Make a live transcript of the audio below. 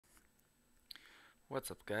What's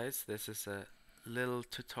up guys, this is a little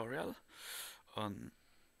tutorial on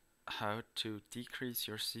how to decrease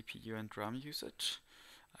your CPU and RAM usage.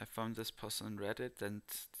 I found this post on Reddit and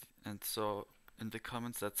saw in the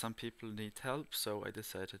comments that some people need help, so I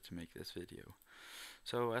decided to make this video.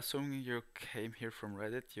 So assuming you came here from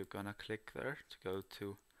Reddit, you're gonna click there to go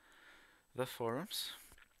to the forums,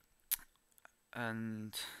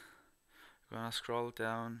 and you're gonna scroll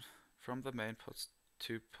down from the main post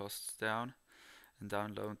 2 posts down and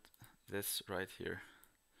download this right here.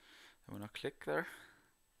 I want to click there,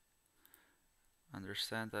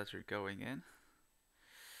 understand that you're going in,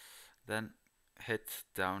 then hit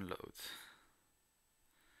download.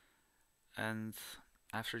 And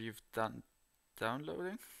after you've done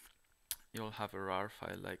downloading, you'll have a RAR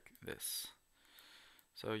file like this.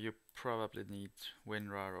 So you probably need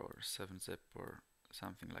WinRAR or 7-zip or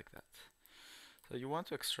something like that. So you want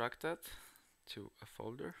to extract that to a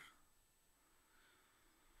folder.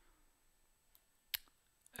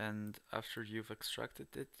 And after you've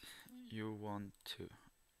extracted it, you want to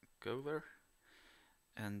go there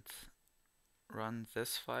and run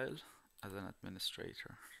this file as an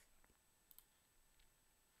administrator.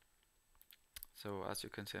 So as you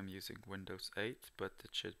can see, I'm using Windows 8, but it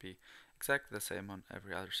should be exactly the same on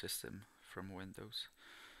every other system from Windows.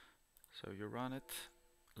 So you run it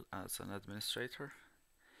as an administrator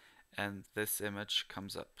and this image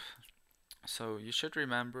comes up. So you should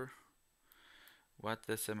remember what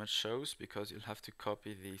this image shows because you'll have to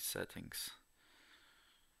copy these settings.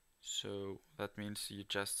 So that means you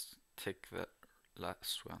just tick the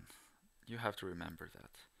last one. You have to remember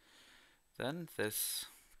that. Then this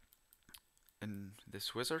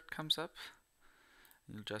wizard comes up.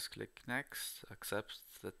 You'll just click next, accept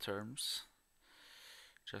the terms,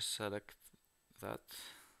 just select that,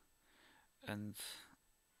 and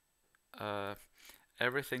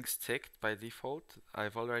everything's ticked by default.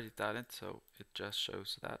 I've already done it, so it just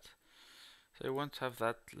shows that. So you want to have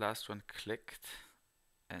that last one clicked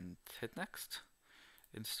and hit next,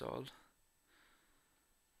 install,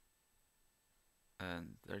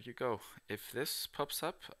 and there you go. If this pops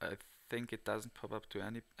up, I think it doesn't pop up to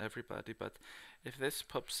everybody, but if this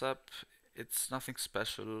pops up, it's nothing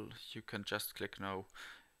special. You can just click no.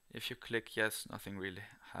 If you click yes, nothing really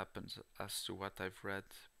happens as to what I've read,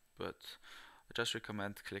 but I just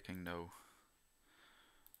recommend clicking no.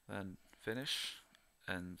 Then finish,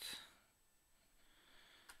 and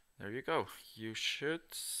there you go. You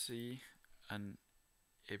should see an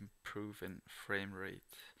improve in frame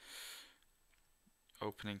rate.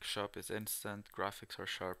 Opening shop is instant, graphics are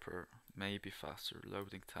sharper, maybe faster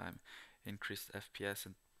loading time, increased FPS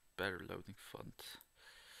and better loading font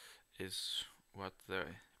is what the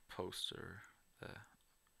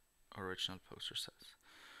original poster says.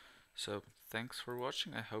 So thanks for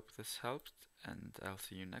watching, I hope this helped, and I'll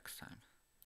see you next time.